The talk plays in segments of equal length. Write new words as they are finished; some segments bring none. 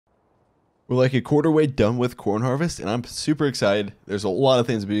We're like a quarter way done with corn harvest, and I'm super excited. There's a lot of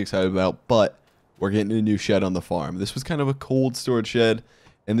things to be excited about, but we're getting a new shed on the farm. This was kind of a cold storage shed,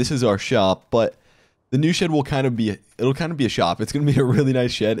 and this is our shop, but the new shed will kind of be, it'll kind of be a shop. It's going to be a really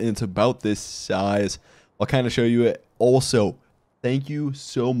nice shed, and it's about this size. I'll kind of show you it. Also, thank you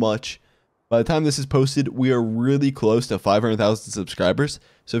so much. By the time this is posted, we are really close to 500,000 subscribers.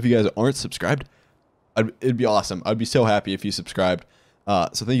 So if you guys aren't subscribed, it'd be awesome. I'd be so happy if you subscribed.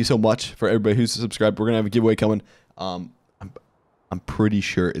 So thank you so much for everybody who's subscribed. We're gonna have a giveaway coming. I'm pretty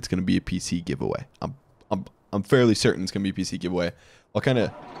sure it's gonna be a PC giveaway. I'm fairly certain it's gonna be a PC giveaway.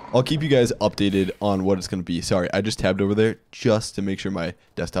 I'll keep you guys updated on what it's gonna be. Sorry, I just tabbed over there just to make sure my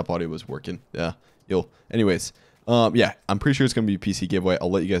desktop audio was working. Yeah, anyways, yeah, I'm pretty sure it's gonna be a PC giveaway. I'll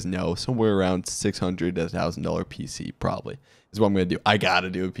let you guys know somewhere around $600 to $1,000 PC probably is what I'm gonna do. I gotta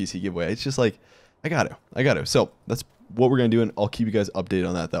do a PC giveaway. It's just like I gotta. So that's what we're gonna do, and I'll keep you guys updated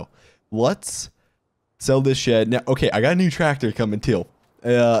on that though. Let's sell this shed now. Okay, I got a new tractor coming too.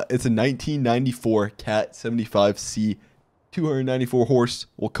 It's a 1994 Cat 75C, 294 horse.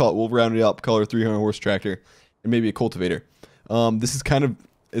 We'll round it up, call it a 300 horse tractor, and maybe a cultivator. This is kind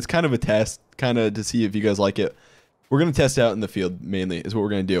of a test, kind of to see if you guys like it. We're gonna test it out in the field mainly is what we're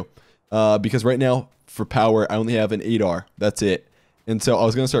gonna do, because right now for power I only have an 8R. That's it, and so I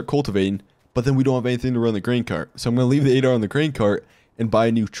was gonna start cultivating. But then we don't have anything to run the grain cart. So I'm going to leave the 8R on the grain cart and buy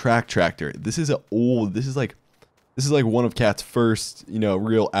a new tractor. This is like one of Cat's first,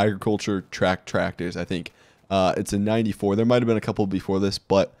 real agriculture tractors, I think. It's a 94. There might have been a couple before this,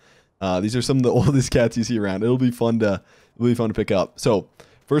 but these are some of the oldest Cats you see around. It'll be fun to pick up. So,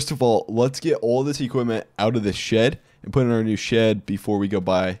 first of all, let's get all this equipment out of this shed and put in our new shed before we go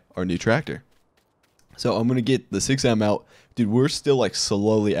buy our new tractor. So I'm going to get the 6M out. Dude, we're still like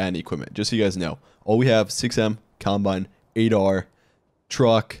slowly adding equipment, just so you guys know. All we have, 6M, combine, 8R,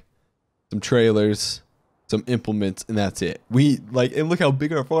 truck, some trailers, some implements, and that's it. And look how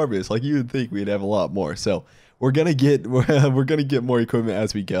big our farm is. Like, you would think we'd have a lot more. So we're going to get more equipment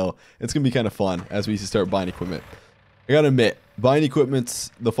as we go. It's going to be kind of fun as we start buying equipment. I got to admit, buying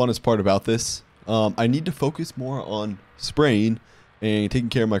equipment's the funnest part about this. I need to focus more on spraying and taking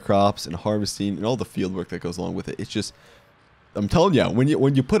care of my crops and harvesting and all the field work that goes along with it. It's just, I'm telling you,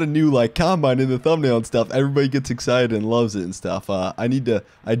 when you put a new combine in the thumbnail and stuff, everybody gets excited and loves it and stuff. I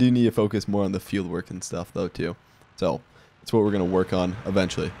do need to focus more on the field work and stuff though too. So that's what we're gonna work on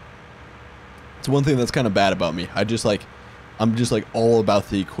eventually. It's one thing that's kind of bad about me. I'm just like all about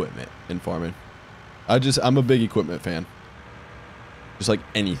the equipment in farming. I'm a big equipment fan. Just like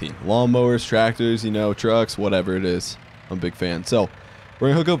anything, lawnmowers, tractors, trucks, whatever it is. I'm a big fan. So we're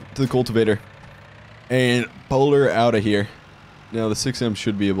gonna hook up to the cultivator and pull her out of here. Now the 6M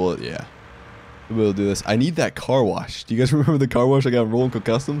should be able to, to do this. I need that car wash. Do you guys remember the car wash I got in Rolling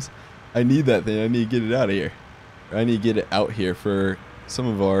Customs? I need that thing. I need to get it out of here. I need to get it out here for some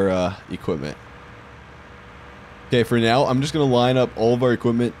of our equipment. Okay, for now, I'm just gonna line up all of our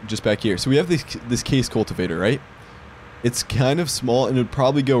equipment just back here. So we have this case cultivator, right? It's kind of small and it would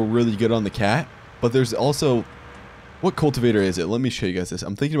probably go really good on the Cat, but there's also, what cultivator is it? Let me show you guys this.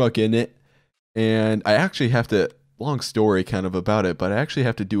 I'm thinking about getting it, and I actually have to, long story kind of about it, but I actually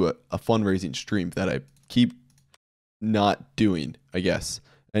have to do a fundraising stream that I keep not doing, I guess.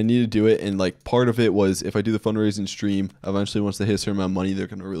 I need to do it, and like part of it was if I do the fundraising stream, eventually once they hit a certain amount of money, they're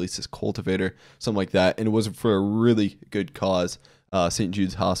going to release this cultivator, something like that, and it was for a really good cause, St.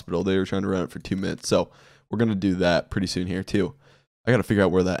 Jude's Hospital. They were trying to run it for 2 minutes, so we're going to do that pretty soon here too. I got to figure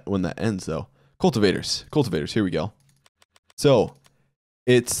out when that ends though. Cultivators, here we go. So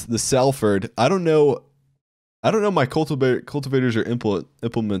it's the Salford. I don't know my cultivators or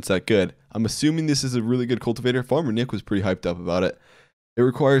implements that good. I'm assuming this is a really good cultivator. Farmer Nick was pretty hyped up about it. It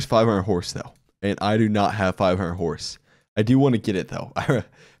requires 500 horse though, and I do not have 500 horse. I do want to get it though.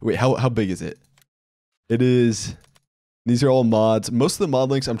 Wait, how big is it? It is, these are all mods. Most of the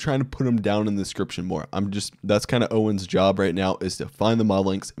mod links, I'm trying to put them down in the description more. That's kind of Owen's job right now, is to find the mod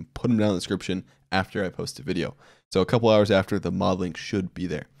links and put them down in the description after I post a video. So a couple hours after, the mod link should be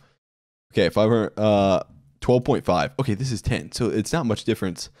there. Okay, 12.5. Okay, this is 10. So it's not much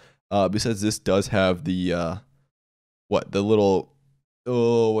difference. Besides this does have the little,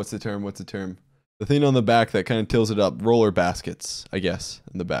 what's the term? The thing on the back that kind of tilts it up. Roller baskets, I guess,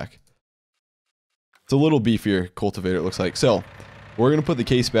 in the back. It's a little beefier cultivator, it looks like. So we're going to put the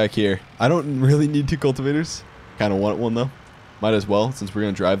case back here. I don't really need 2 cultivators. Kind of want one though. Might as well, since we're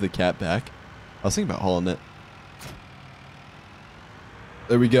going to drive the Cat back. I was thinking about hauling it.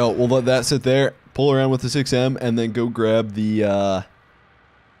 There we go. We'll let that sit there. Pull around with the 6M and then go grab the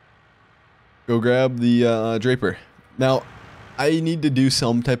Draper. Now, I need to do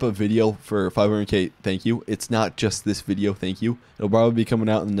some type of video for 500k thank you. It's not just this video thank you. It'll probably be coming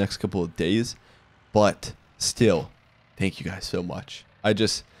out in the next couple of days. But still, thank you guys so much. I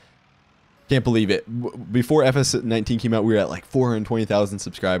just can't believe it. Before FS19 came out, we were at like 420,000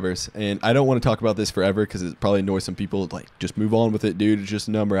 subscribers. And I don't want to talk about this forever because it probably annoys some people. Like, just move on with it, dude. It's just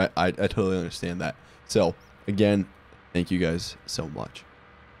a number. I totally understand that. So, again, thank you guys so much.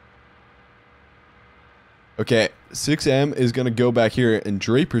 Okay, 6M is going to go back here, and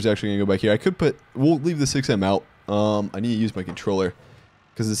Draper's actually going to go back here. I could put... We'll leave the 6M out. I need to use my controller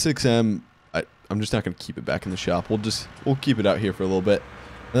because the 6M... I'm just not going to keep it back in the shop. We'll keep it out here for a little bit.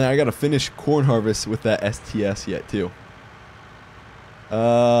 And then I got to finish corn harvest with that STS yet, too.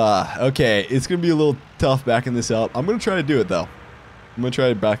 Okay, it's going to be a little tough backing this up. I'm going to try to do it, though. I'm going to try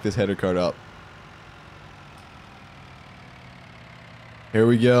to back this header cart up. Here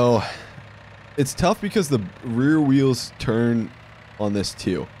we go. It's tough because the rear wheels turn on this,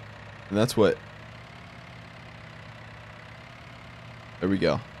 too. And that's what... There we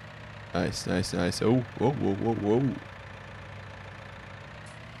go. Nice, nice, nice. Oh, whoa, whoa, whoa, whoa.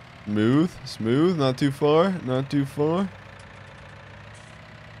 Smooth, smooth. Not too far, not too far.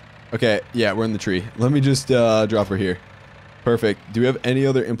 Okay, yeah, we're in the tree. Let me just drop her here. Perfect. Do we have any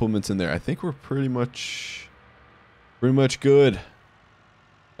other implements in there? I think we're pretty much good.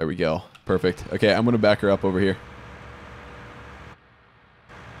 There we go. Perfect. Okay, I'm going to back her up over here.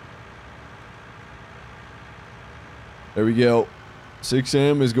 There we go.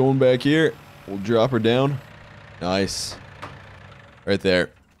 6M is going back here. We'll drop her down. Nice. Right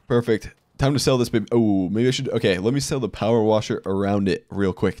there. Perfect. Time to sell this baby. Oh, maybe I should... Okay, let me sell the power washer around it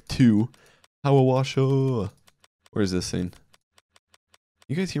real quick, too. Power washer. Where is this thing?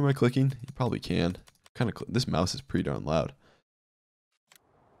 You guys hear my clicking? You probably can. Kind of. This mouse is pretty darn loud.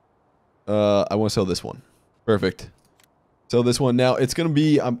 I want to sell this one. Perfect. Sell this one. Now, it's going to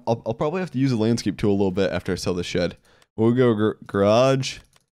be... I'll probably have to use a landscape tool a little bit after I sell this shed. We'll go garage.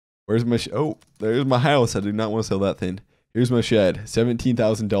 Where's my... Oh, there's my house. I do not want to sell that thing. Here's my shed.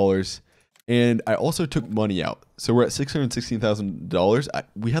 $17,000. And I also took money out. So we're at $616,000.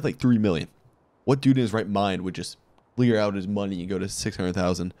 We had like $3 million. What dude in his right mind would just clear out his money and go to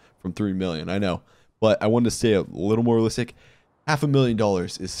 $600,000 from $3 million? I know. But I wanted to stay a little more realistic.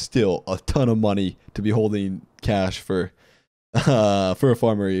 $500,000 is still a ton of money to be holding cash for a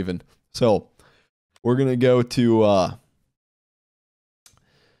farmer even. So we're going to go to...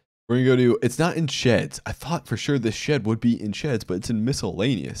 it's not in sheds. I thought for sure this shed would be in sheds, but it's in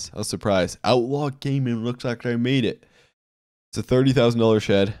miscellaneous. I was surprised. Outlaw Gaming looks like I made it. It's a $30,000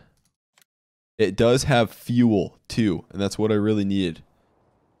 shed. It does have fuel too, and that's what I really needed.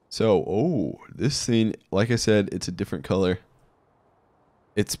 So, oh, this thing, like I said, it's a different color.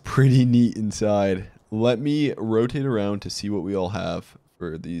 It's pretty neat inside. Let me rotate around to see what we all have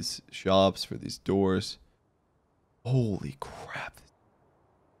for these shops, for these doors. Holy crap.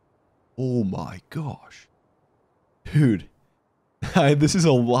 Oh my gosh. Dude. This is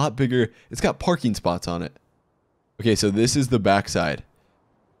a lot bigger. It's got parking spots on it. Okay, so this is the backside.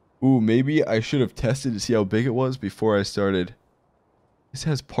 Ooh, maybe I should have tested to see how big it was before I started. This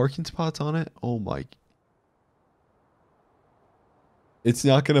has parking spots on it? Oh my. It's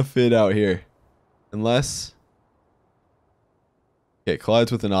not going to fit out here. Unless... Okay, it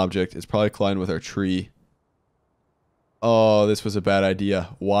collides with an object. It's probably colliding with our tree. Oh, this was a bad idea.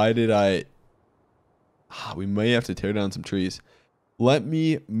 Why did I... we may have to tear down some trees. Let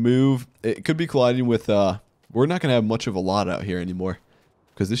me move... It could be colliding with... We're not going to have much of a lot out here anymore.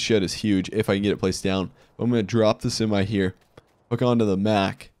 Because this shed is huge if I can get it placed down. But I'm going to drop the semi here. Hook onto the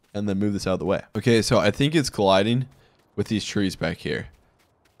Mac. And then move this out of the way. Okay, so I think it's colliding with these trees back here.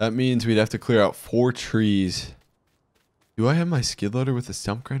 That means we'd have to clear out 4 trees. Do I have my skid loader with the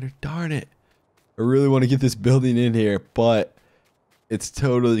stump grinder? Darn it. I really want to get this building in here, but it's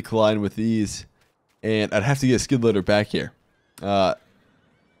totally colliding with these. And I'd have to get a skid loader back here. Could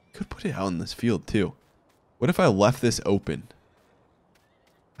put it out in this field too. What if I left this open?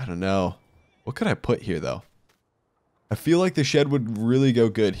 I don't know. What could I put here though? I feel like the shed would really go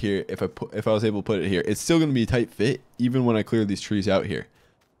good here if I was able to put it here. It's still going to be a tight fit even when I clear these trees out here.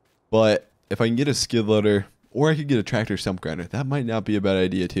 But if I can get a skid loader, or I could get a tractor stump grinder, that might not be a bad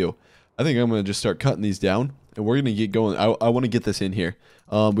idea too. I think I'm going to just start cutting these down, and we're going to get going. I want to get this in here.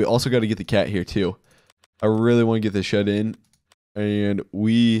 We also got to get the cat here too. I really want to get this shed in, and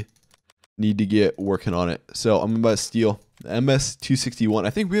we need to get working on it. So I'm about to steal the MS261. I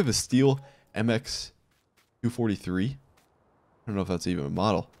think we have a steel MX243. I don't know if that's even a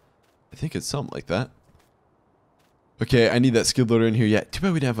model. I think it's something like that. Okay, I need that skid loader in here. Yeah, too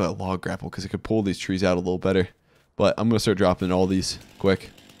bad we didn't have a log grapple because it could pull these trees out a little better. But I'm going to start dropping all these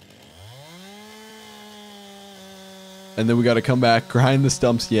quick. And then we got to come back, grind the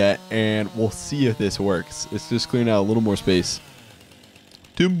stumps yet, and we'll see if this works. It's just clearing out a little more space.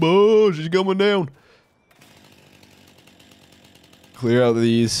 Timbo, she's coming down. Clear out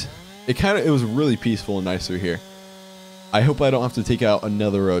these. It was really peaceful and nice through here. I hope I don't have to take out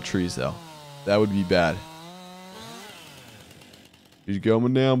another row of trees though. That would be bad. She's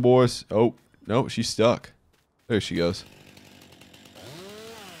coming down, boys. Oh, no, she's stuck. There she goes.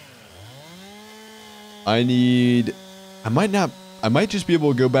 I might just be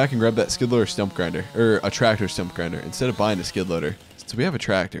able to go back and grab that skid loader stump grinder, or a tractor stump grinder, instead of buying a skid loader. Since we have a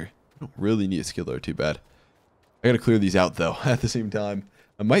tractor, I don't really need a skid loader too bad. I gotta clear these out though at the same time.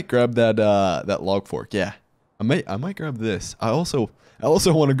 I might grab that that log fork. Yeah, I might grab this. I also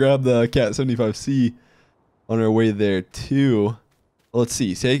want to grab the Cat 75C on our way there too. Let's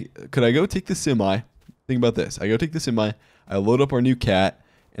see. Could I go take the semi? Think about this. I go take the semi. I load up our new Cat,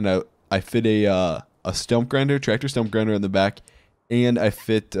 and I fit a stump grinder, tractor stump grinder in the back, and I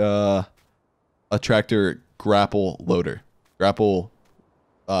fit a tractor grapple loader, grapple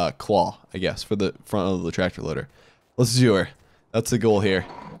claw, I guess, for the front of the tractor loader. Let's do her. That's the goal here.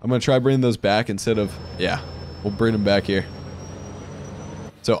 I'm gonna try bringing those back instead of, yeah, we'll bring them back here.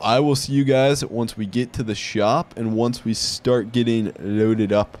 So I will see you guys once we get to the shop and once we start getting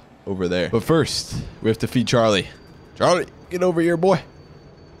loaded up over there. But first, we have to feed Charlie. Charlie, get over here, boy.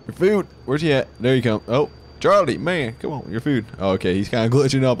 Your food. Where's he at? There you come. Oh, Charlie, man, come on, your food. Oh, okay, he's kind of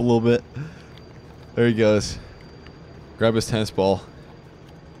glitching up a little bit. There he goes. Grab his tennis ball.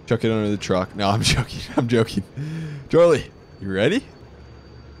 Chuck it under the truck. No, I'm joking. I'm joking. Charlie, you ready?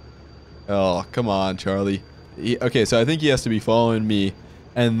 Oh, come on, Charlie. Okay, so I think he has to be following me.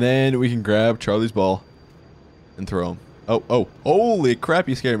 And then we can grab Charlie's ball and throw him. Oh, holy crap,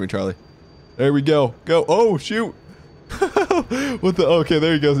 you scared me, Charlie. There we go. Go. Oh, shoot. What the? Okay,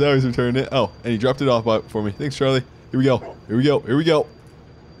 there he goes. Now he's returning it. Oh, and he dropped it off for me. Thanks, Charlie. Here we go. Here we go. Here we go.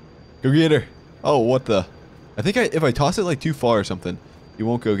 Go get her. Oh, what the? I think if I toss it like too far or something, he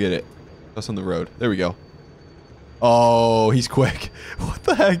won't go get it. Toss on the road. There we go. Oh, he's quick. What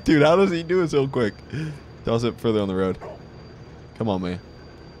the heck, dude? How does he do it so quick? Toss it further on the road. Come on, man.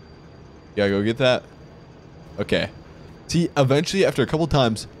 You gotta go get that. Okay. See, eventually, after a couple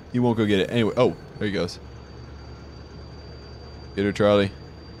times, he won't go get it. Anyway, oh, there he goes. Get her, Charlie.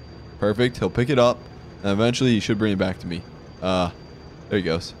 Perfect. He'll pick it up, and eventually he should bring it back to me. There he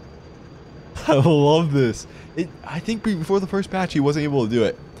goes. I love this. I think before the first patch, he wasn't able to do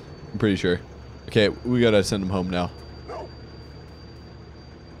it. I'm pretty sure. Okay, we gotta send him home now.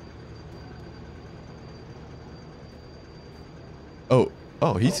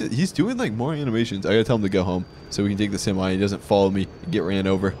 Oh, he's doing like more animations. I gotta tell him to go home so we can take the semi. He doesn't follow me and get ran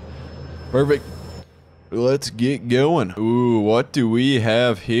over. Perfect. Let's get going. Ooh, what do we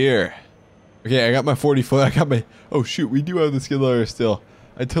have here? Okay, I got my 40 foot. I got my. Oh shoot, we do have the skid loader still.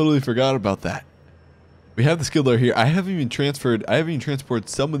 I totally forgot about that. We have the skid loader here. I haven't even transported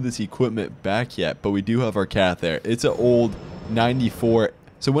some of this equipment back yet, but we do have our Cat there. It's an old 94.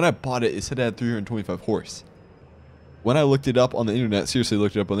 So when I bought it, it said it had 325 horse. When I looked it up on the internet, seriously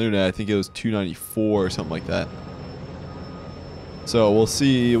looked it up on the internet, I think it was 294 or something like that. So we'll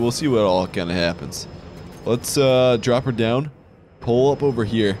see what all kind of happens. Let's drop her down, pull up over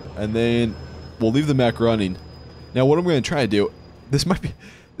here, and then we'll leave the Mac running. Now what I'm going to try to do, this might be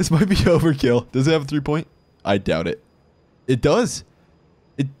overkill. Does it have a 3-point? I doubt it. It does.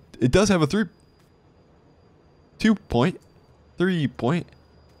 It does have a 2-point. 3-point.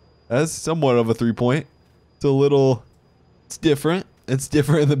 That's somewhat of a 3-point. It's a little. It's different. It's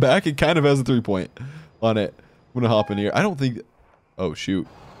different in the back. It kind of has a 3-point on it. I'm gonna hop in here. I don't think. Oh shoot.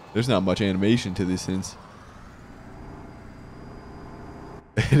 There's not much animation to these things.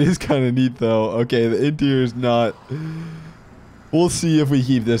 It is kind of neat though. Okay, the interior is not. We'll see if we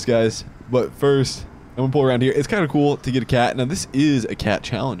keep this, guys. But first, I'm gonna pull around here. It's kind of cool to get a Cat. Now this is a Cat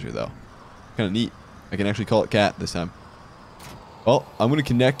Challenger though. Kind of neat. I can actually call it Cat this time. Well, I'm gonna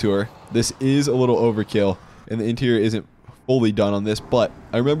connect to her. This is a little overkill, and the interior isn't fully done on this. But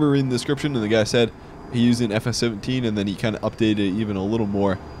I remember reading the description, and the guy said he used an FS19, and then he kind of updated it even a little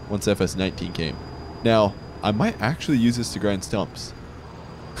more once FS19 came. Now, I might actually use this to grind stumps.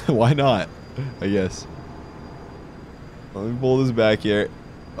 Why not? I guess. Let me pull this back here.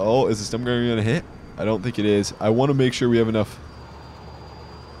 Oh, is the stump grinder gonna hit? I don't think it is. I want to make sure we have enough.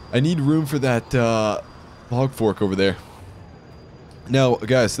 I need room for that log fork over there. Now,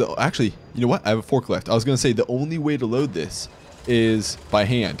 guys, actually, you know what? I have a forklift. I was going to say the only way to load this is by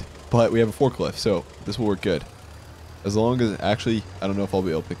hand, but we have a forklift, so this will work good. As long as, actually, I don't know if I'll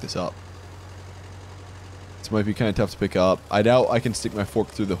be able to pick this up. It's This might be kind of tough to pick up. I doubt I can stick my fork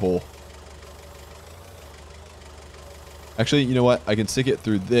through the hole. Actually, you know what? I can stick it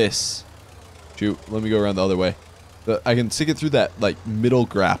through this. Shoot, let me go around the other way. I can stick it through that, like, middle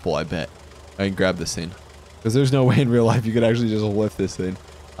grapple, I bet. I can grab this thing. Because there's no way in real life you could actually just lift this thing.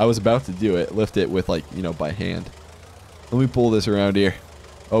 I was about to do it. Lift it with, like, you know, by hand. Let me pull this around here.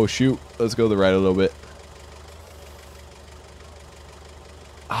 Oh, shoot. Let's go to the right a little bit.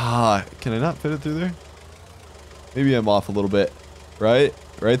 Ah, can I not fit it through there? Maybe I'm off a little bit. Right?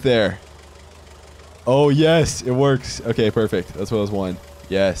 Right there. Oh, yes. It works. Okay, perfect. That's what I was wanting.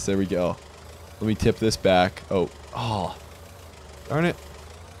 Yes, there we go. Let me tip this back. Oh. Oh. Darn it.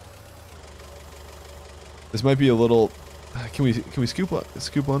 This might be a little... Can we scoop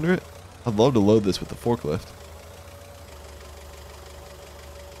under it? I'd love to load this with the forklift.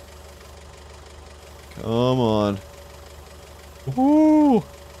 Come on. Woo!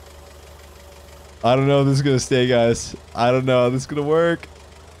 I don't know if this is going to stay, guys. I don't know if this is going to work.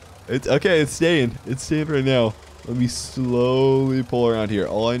 It's okay. It's staying. It's staying right now. Let me slowly pull around here.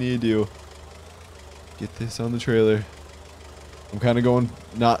 All I need to do... Get this on the trailer. I'm kind of going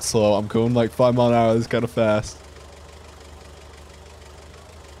not slow. I'm going like 5 miles an hour. This is kind of fast.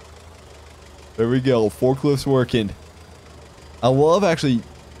 There we go. Forklift's working. I love actually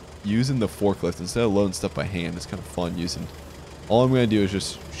using the forklift instead of loading stuff by hand. It's kind of fun using. All I'm going to do is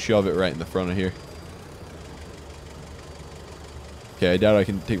just shove it right in the front of here. Okay, I doubt I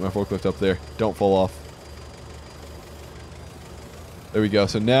can take my forklift up there. Don't fall off. There we go.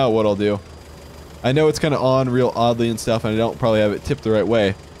 So now what I'll do... I know it's kind of on real oddly and stuff, and I don't probably have it tipped the right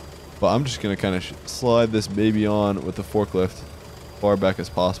way. But I'm just going to kind of slide this baby on with the forklift far back as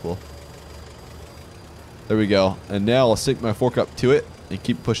possible. There we go. And now I'll stick my fork up to it and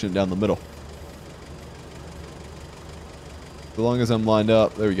keep pushing it down the middle. As long as I'm lined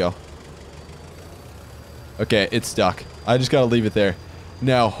up. There we go. Okay, it's stuck. I just got to leave it there.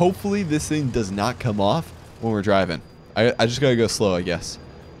 Now, hopefully this thing does not come off when we're driving. I just got to go slow, I guess.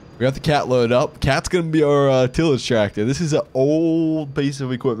 We got the cat loaded up. Cat's going to be our tillage tractor. This is an old piece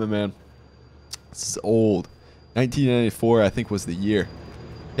of equipment, man. This is old. 1994, I think, was the year.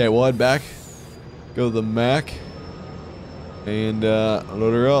 Okay, we'll head back. Go to the Mac. And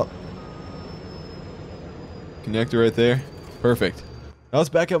load her up. Connector right there. Perfect. I was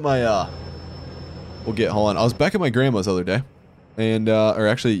back at my... hold on. I was back at my grandma's the other day. And, or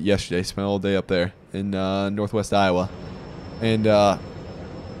actually yesterday. Spent all day up there in northwest Iowa. And,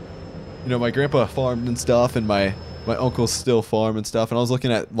 you know, my grandpa farmed and stuff, and my uncles still farm and stuff, and I was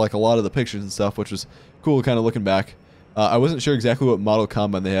looking at, like, a lot of the pictures and stuff, which was cool kind of looking back. I wasn't sure exactly what model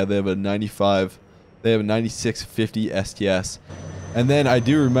combine they had. They have a 9650 STS, and then I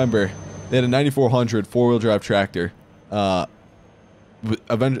do remember they had a 9400 four-wheel drive tractor. In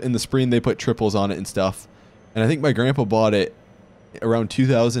the spring, they put triples on it and stuff, and I think my grandpa bought it around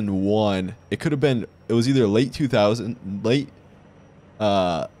 2001. It could have been, it was either late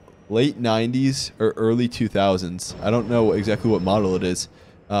 90s or early 2000s. I don't know exactly what model it is,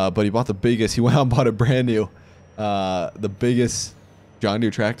 but he bought the biggest. He went out and bought a brand new, the biggest John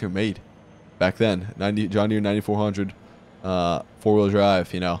Deere tractor made back then. John Deere 9400 four-wheel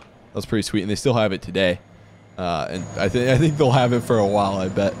drive. You know, that was pretty sweet, and they still have it today. And I think they'll have it for a while. I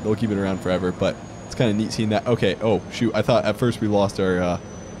bet they'll keep it around forever. But it's kind of neat seeing that. Okay. Oh shoot! I thought at first we lost our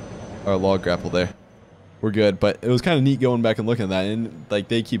log grapple there. We're good, but it was kind of neat going back and looking at that, and like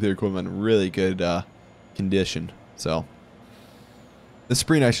they keep their equipment in really good condition. So this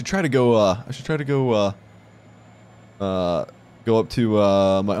spring I should try to go. Go up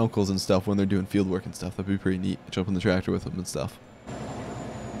to my uncles and stuff when they're doing field work and stuff. That'd be pretty neat. Jump in the tractor with them and stuff.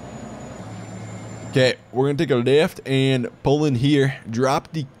 Okay, we're gonna take a left and pull in here.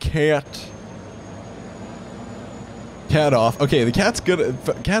 Drop the cat off. Okay, the cat's good.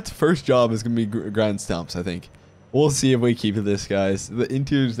 Cat's first job is gonna be grind stumps, I think. We'll see if we keep this, guys. The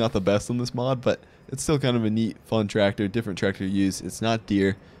interior is not the best on this mod, but it's still kind of a neat, fun tractor. Different tractor to use. It's not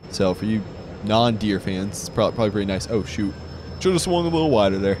Deere, so for you non-Deere fans, it's probably pretty nice. Oh shoot, should have swung a little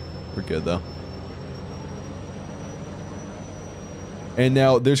wider there. We're good though. And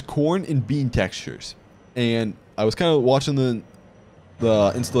now there's corn and bean textures, and I was kind of watching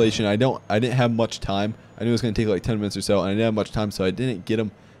the installation. I didn't have much time. I knew it was going to take like 10 minutes or so, and I didn't have much time, so I didn't get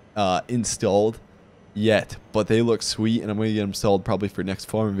them installed yet. But they look sweet, and I'm going to get them installed probably for next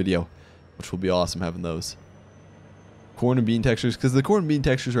farming video, which will be awesome having those corn and bean textures, because the corn and bean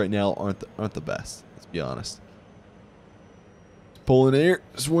textures right now aren't the best. Let's be honest. Pulling air,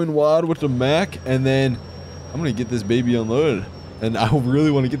 swing wide with the Mac, and then I'm going to get this baby unloaded, and I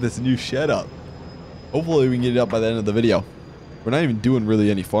really want to get this new shed up. Hopefully we can get it up by the end of the video. We're not even doing really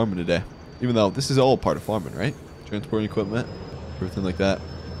any farming today. Even though this is all part of farming, right? Transporting equipment, everything like that.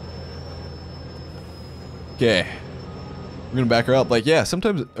 Okay. We're going to back her up. Like, yeah,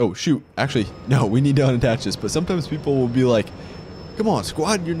 sometimes... Oh, shoot. Actually, no, we need to unattach this. But sometimes people will be like, come on,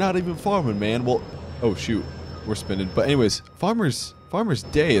 squad, you're not even farming, man. Well, oh, shoot. We're spinning. But anyways, Farmer's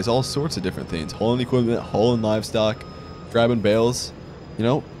Day is all sorts of different things. Hauling equipment, hauling livestock, grabbing bales. You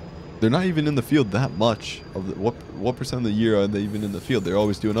know, they're not even in the field that much. Of the, what percent of the year are they even in the field? They're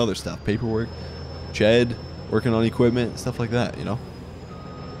always doing other stuff. Paperwork, shed, working on equipment, stuff like that, you know?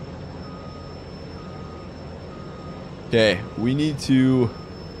 Okay, we need to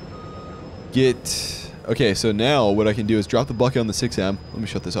get... Okay, so now what I can do is drop the bucket on the 6M. Let me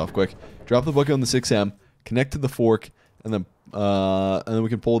shut this off quick. Drop the bucket on the 6M, connect to the fork, and then we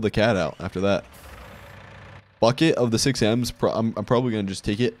can pull the cat out after that. Bucket of the 6Ms, I'm probably going to just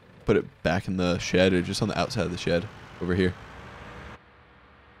take it, put it back in the shed, or just on the outside of the shed over here.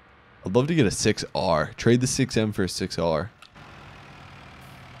 I'd love to get a 6R. Trade the 6M for a 6R.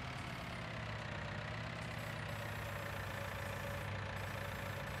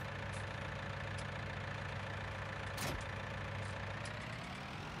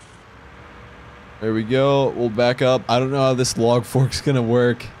 There we go. We'll back up. I don't know how this log fork's gonna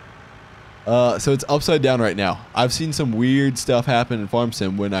work. So it's upside down right now. I've seen some weird stuff happen in Farm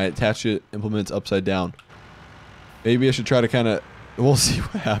Sim when I attach it, implements upside down. Maybe I should try to kind of... We'll see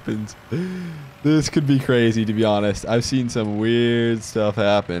what happens. This could be crazy, to be honest. I've seen some weird stuff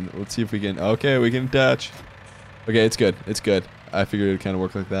happen. Let's see if we can... Okay, we can attach. Okay, it's good. It's good. I figured it would kind of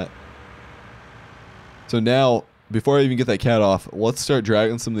work like that. So now... Before I even get that cat off, let's start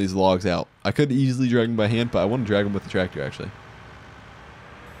dragging some of these logs out. I could easily drag them by hand, but I want to drag them with the tractor, actually.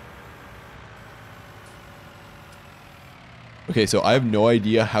 Okay, so I have no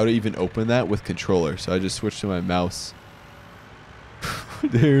idea how to even open that with controller, so I just switched to my mouse.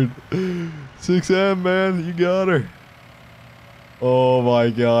 Dude, 6M, man, you got her. Oh my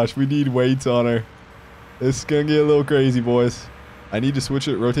gosh, we need weights on her. This is going to get a little crazy, boys. I need to switch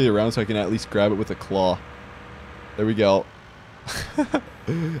it, rotate it around so I can at least grab it with a claw. There we go.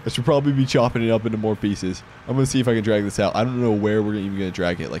 I should probably be chopping it up into more pieces. I'm going to see if I can drag this out. I don't know where we're even going to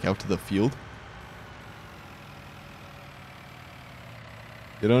drag it. Like out to the field?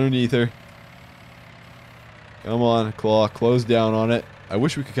 Get underneath her. Come on, claw. Close down on it. I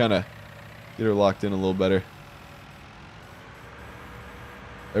wish we could kind of get her locked in a little better.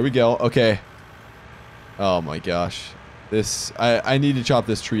 There we go. Okay. Oh my gosh. This, I need to chop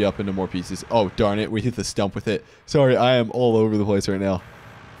this tree up into more pieces. Oh, darn it. We hit the stump with it. Sorry, I am all over the place right now.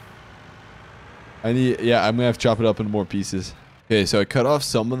 Yeah, I'm going to have to chop it up into more pieces. Okay, so I cut off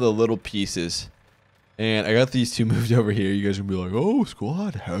some of the little pieces. And I got these two moved over here. You guys are going to be like, oh,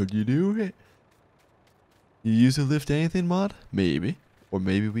 squad, how'd you do it? You use a lift anything mod? Maybe. Or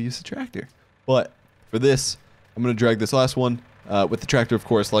maybe we use the tractor. But for this, I'm going to drag this last one with the tractor, of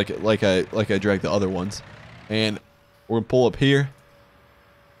course, like I dragged the other ones. And... we're going to pull up here,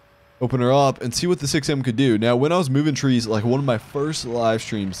 open her up, and see what the 6M could do. Now, when I was moving trees, like one of my first live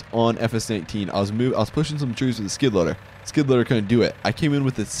streams on FS19, I was pushing some trees with a skid loader. Skid loader couldn't do it. I came in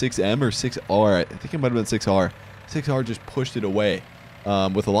with the 6M or 6R. I think it might have been 6R. 6R just pushed it away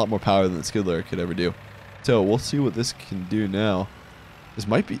with a lot more power than the skid loader could ever do. So we'll see what this can do now. This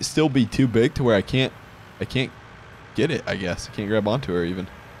might still be too big to where I can't get it, I guess. I can't grab onto her even.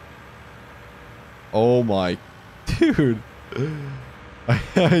 Oh my... Dude.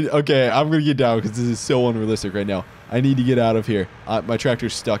 Okay, I'm going to get down because this is so unrealistic right now. I need to get out of here. My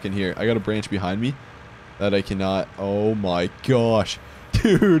tractor's stuck in here. I got a branch behind me that I cannot... Oh my gosh.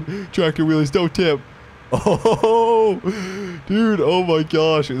 Dude, tractor wheelies don't tip. Oh, dude, oh my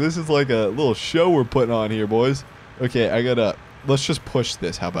gosh. This is like a little show we're putting on here, boys. Okay, I got to... Let's just push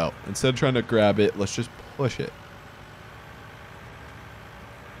this. How about? Instead of trying to grab it, let's just push it.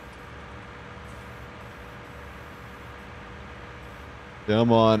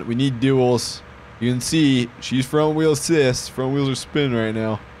 Come on, we need duals. You can see she's front wheel assist. Front wheels are spinning right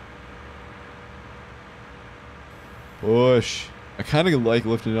now. Push. I kind of like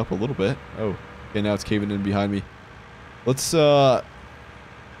lifting it up a little bit. Oh, okay, now it's caving in behind me. Let's, you know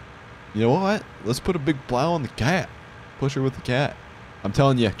what? Let's put a big plow on the cat. Push her with the cat. I'm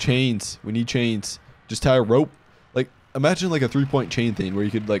telling you, chains. We need chains. Just tie a rope. Like, imagine like a 3-point chain thing where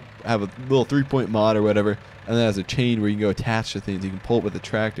you could like have a little 3-point mod or whatever. And then has a chain where you can go attach to things. You can pull it with a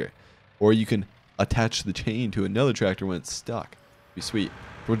tractor. Or you can attach the chain to another tractor when it's stuck. It'd be sweet.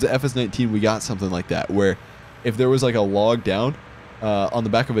 Towards the FS19, we got something like that. Where if there was like a log down on the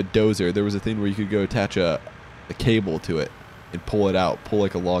back of a dozer, there was a thing where you could go attach a cable to it and pull it out. Pull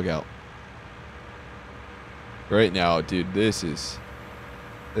like a log out. Right now, dude, this is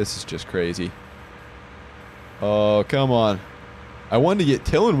This is just crazy. Oh, come on. I wanted to get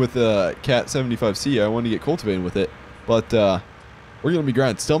tilling with the Cat 75C. I wanted to get cultivating with it. But we're going to be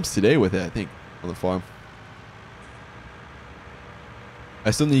grinding stumps today with it, I think, on the farm. I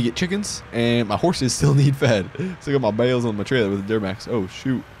still need to get chickens, and my horses still need fed. So I got my bales on my trailer with the Duramax. Oh,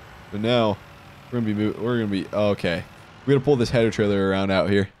 shoot. So now, we're going to be moving. We're going to be, okay. We're going to pull this header trailer around out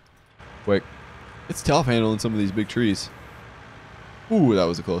here. Quick. It's tough handling some of these big trees. Ooh, that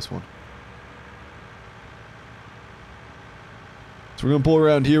was a close one. So we're going to pull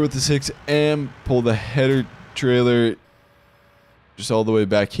around here with the 6M, pull the header trailer just all the way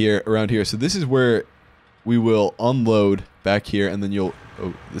back here, around here. So this is where we will unload back here, and then you'll...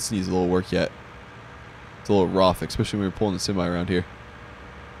 Oh, this needs a little work yet. It's a little rough, especially when we're pulling the semi around here.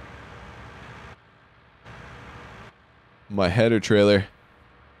 My header trailer.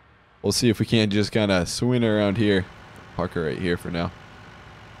 We'll see if we can't just kind of swing around here. Park her right here for now.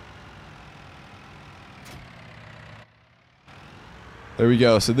 There we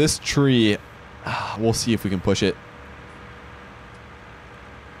go. So this tree, we'll see if we can push it.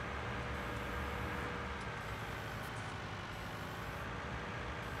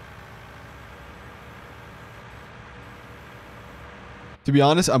 To be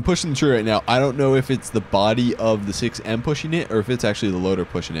honest, I'm pushing the tree right now. I don't know if it's the body of the 6M pushing it or if it's actually the loader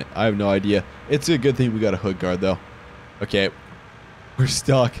pushing it. I have no idea. It's a good thing we got a hood guard, though. Okay. We're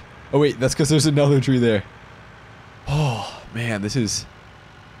stuck. Oh, wait. That's because there's another tree there. Oh, man. This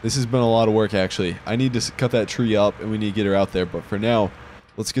has been a lot of work, actually. I need to cut that tree up, and we need to get her out there. But for now,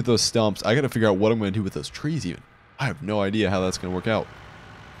 let's get those stumps. I got to figure out what I'm going to do with those trees, even. I have no idea how that's going to work out.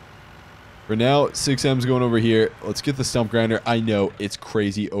 For now, 6M's going over here. Let's get the stump grinder. I know it's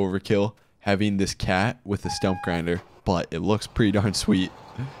crazy overkill having this cat with the stump grinder, but it looks pretty darn sweet.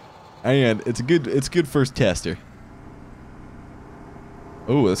 And it's a good first tester.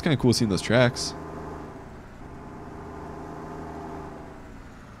 Oh, that's kind of cool seeing those tracks.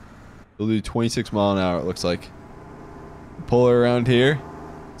 We'll do 26 mile an hour, it looks like. Pull her around here.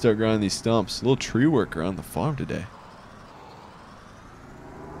 Start grinding these stumps. A little tree work around the farm today.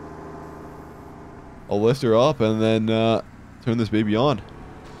 I'll lift her up and then turn this baby on.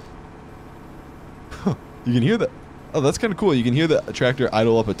 You can hear that. Oh, that's kind of cool. You can hear the tractor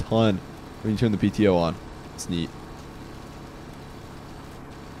idle up a ton when you turn the PTO on. It's neat.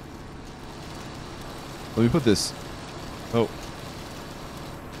 Let me put this. Oh.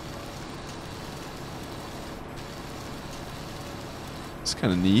 It's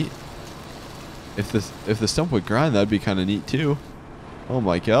kind of neat. If the stump would grind, that'd be kind of neat too. Oh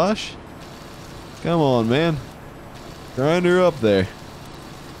my gosh. Come on, man. Grind her up there.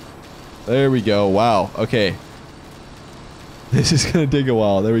 There we go. Wow. Okay. This is going to take a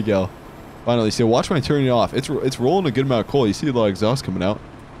while. There we go. Finally. So watch when I turn it off. It's rolling a good amount of coal. You see a lot of exhaust coming out.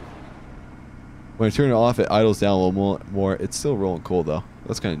 When I turn it off, it idles down a little more. It's still rolling coal, though.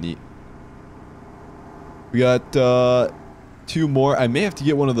 That's kind of neat. We got 2 more. I may have to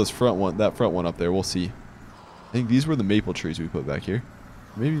get one of those that front one up there. We'll see. I think these were the maple trees we put back here.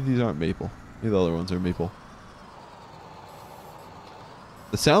 Maybe these aren't maple. Maybe the other ones are maple.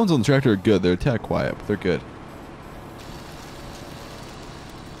 The sounds on the tractor are good. They're a tad quiet, but they're good.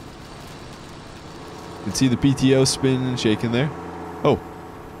 You can see the PTO spinning and shaking there. Oh,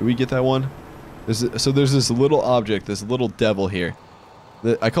 did we get that one? So there's this little object, this little devil here.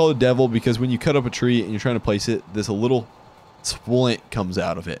 I call it devil because when you cut up a tree and you're trying to place it, this little splint comes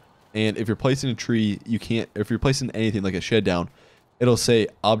out of it. And if you're placing a tree, you can't, if you're placing anything like a shed down, it'll say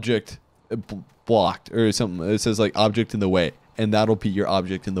object blocked or something. It says like object in the way, and that'll be your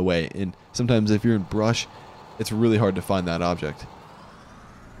object in the way. And sometimes if you're in brush, it's really hard to find that object.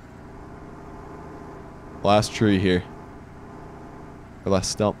 Last tree here, or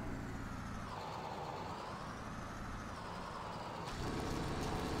last stump.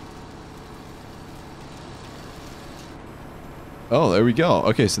 Oh, there we go.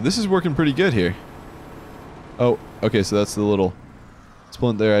 Okay, so this is working pretty good here. Oh, okay, so that's the little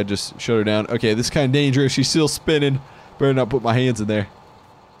splint there. I just shut her down. Okay, this is kind of dangerous. She's still spinning. Better not put my hands in there.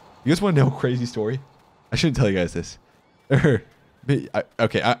 You guys want to know a crazy story? I shouldn't tell you guys this.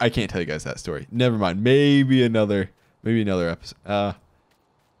 Okay, I can't tell you guys that story. Never mind. Maybe another episode.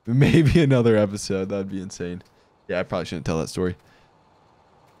 Maybe another episode. That'd be insane. Yeah, I probably shouldn't tell that story.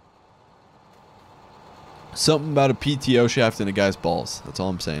 Something about a PTO shaft and a guy's balls. That's all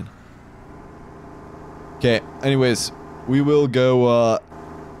I'm saying. Okay, anyways, we will go,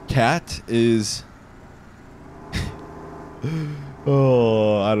 Cat is...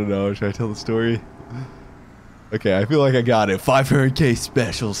 Oh, I don't know. Should I tell the story? Okay, I feel like I got it. 500K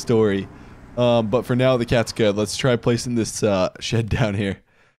special story. But for now, the cat's good. Let's try placing this, shed down here.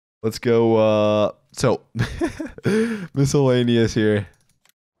 Let's go. So, miscellaneous here.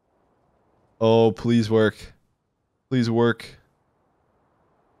 Oh, please work. Please work.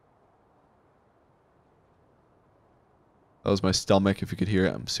 That was my stomach, if you could hear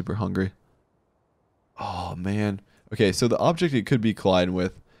it. I'm super hungry. Oh, man. Okay, so the object it could be colliding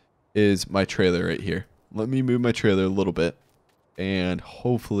with is my trailer right here. Let me move my trailer a little bit, and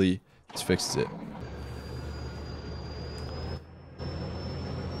hopefully this fixes it.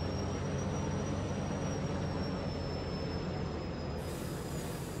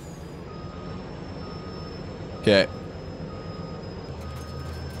 Okay.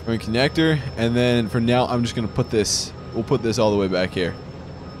 We're in connector, and then for now, I'm just going to put this, we'll put this all the way back here.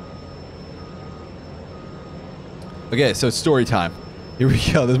 Okay, so it's story time. Here we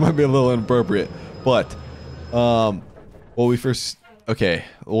go. This might be a little inappropriate, but, well, we first, okay,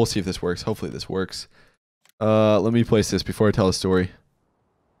 we'll see if this works. Hopefully this works. Let me place this before I tell the story.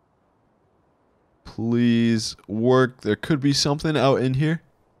 Please work. There could be something out in here.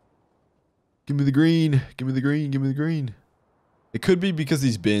 Give me the green. Give me the green. Give me the green. It could be because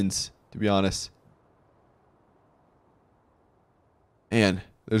these bins, to be honest. Man,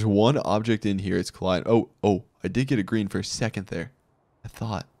 there's one object in here. It's colliding. Oh, I did get a green for a second there. I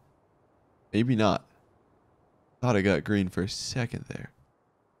thought. Maybe not. Thought I got green for a second there.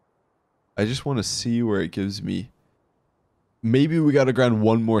 I just want to see where it gives me. Maybe we got to grind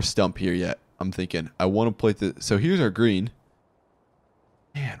one more stump here yet. I'm thinking. I want to play the. So here's our green.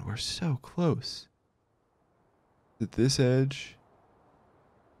 Man, we're so close. At this edge.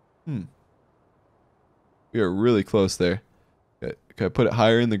 We are really close there. Can I put it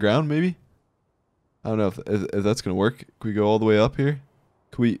higher in the ground, maybe? I don't know if that's going to work. Can we go all the way up here?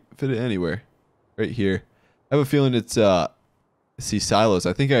 Can we fit it anywhere? Right here. I have a feeling it's, see, silos.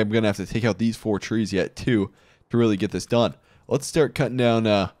 I think I'm going to have to take out these 4 trees yet, too, to really get this done. Let's start cutting down,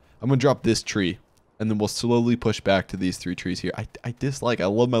 I'm going to drop this tree, and then we'll slowly push back to these 3 trees here. I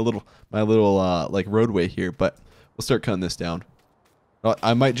love my little, like, roadway here, but we'll start cutting this down.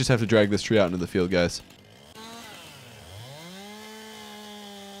 I might just have to drag this tree out into the field, guys.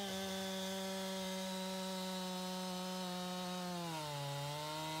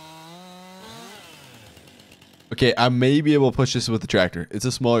 Okay, I may be able to push this with the tractor. It's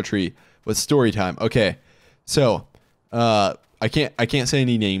a smaller tree, but story time. Okay, so I can't say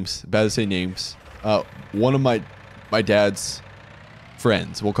any names. Bad to say names. One of my dad's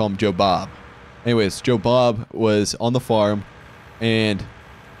friends, we'll call him Joe Bob. Anyways, Joe Bob was on the farm, and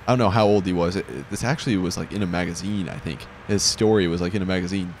I don't know how old he was. This actually was like in a magazine, I think. His story was like in a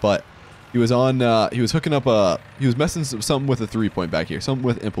magazine, but he was on. He was hooking up he was messing something with a 3-point back here, something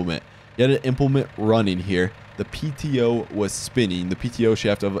with implement. He had an implement running here. The PTO was spinning. The PTO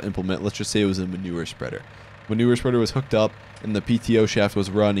shaft of an implement, let's just say it was a manure spreader. Manure spreader was hooked up and the PTO shaft was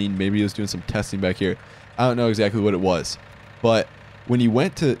running. Maybe he was doing some testing back here. I don't know exactly what it was. But when he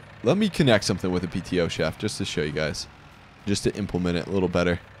went to, let me connect something with a PTO shaft just to show you guys. Just to implement it a little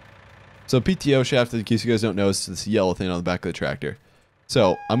better. So PTO shaft, in case you guys don't know, is this yellow thing on the back of the tractor.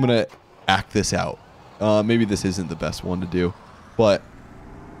 So I'm going to act this out. Maybe this isn't the best one to do. But,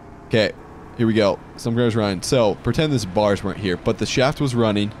 okay. Here we go. Some guys running. So, pretend this bars weren't here, but the shaft was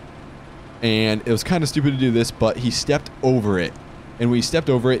running, and it was kind of stupid to do this, but he stepped over it. And when he stepped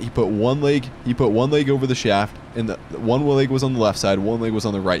over it, he put one leg over the shaft, and the one leg was on the left side, one leg was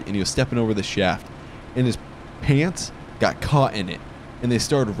on the right, and he was stepping over the shaft. And his pants got caught in it, and they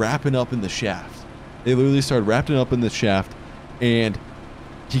started wrapping up in the shaft. They literally started wrapping up in the shaft, and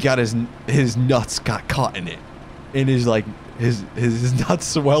he got his nuts got caught in it. And his nuts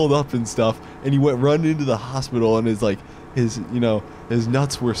swelled up and stuff, and he went running into the hospital, and his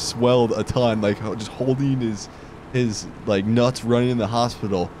nuts were swelled a ton, like just holding his like nuts running in the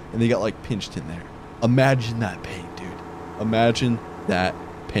hospital, and they got like pinched in there. Imagine that pain, dude. Imagine that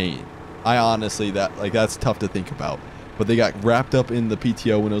pain. I honestly, that's tough to think about, but they got wrapped up in the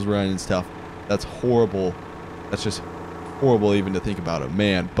PTO when it was running and stuff. That's horrible. That's just horrible even to think about it,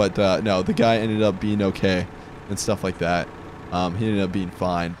 man. But no, the guy ended up being okay and stuff like that. He ended up being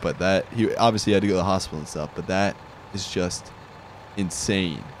fine, but he obviously had to go to the hospital and stuff, but that is just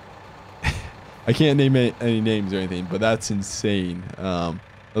insane. I can't name any names or anything, but that's insane. That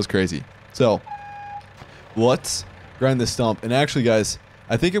was crazy. So let's grind this stump. And actually, guys,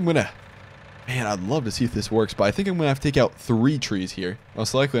 I think I'm gonna, man, I'd love to see if this works, but I think I'm gonna have to take out 3 trees here.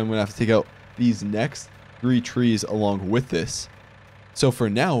 Most likely I'm gonna have to take out these next 3 trees along with this. So for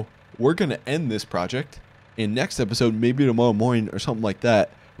now, we're gonna end this project. In next episode, maybe tomorrow morning or something like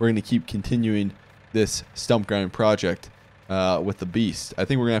that, we're going to keep continuing this stump grinding project with the beast. I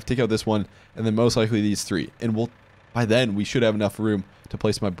think we're going to have to take out this one, and then most likely these 3. And we'll by then we should have enough room to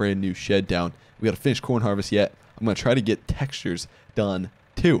place my brand new shed down. We got to finish corn harvest yet. I'm going to try to get textures done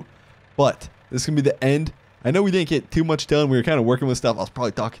too. But this is going to be the end. I know we didn't get too much done. We were kind of working with stuff. I was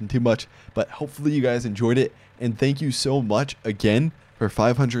probably talking too much, but hopefully you guys enjoyed it. And thank you so much again for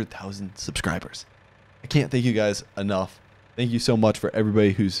 500,000 subscribers. I can't thank you guys enough. Thank you so much for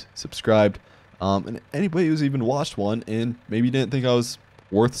everybody who's subscribed. And anybody who's even watched one and maybe didn't think I was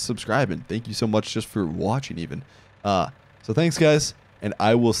worth subscribing. Thank you so much just for watching even. So thanks guys, and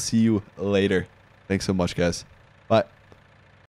I will see you later. Thanks so much guys.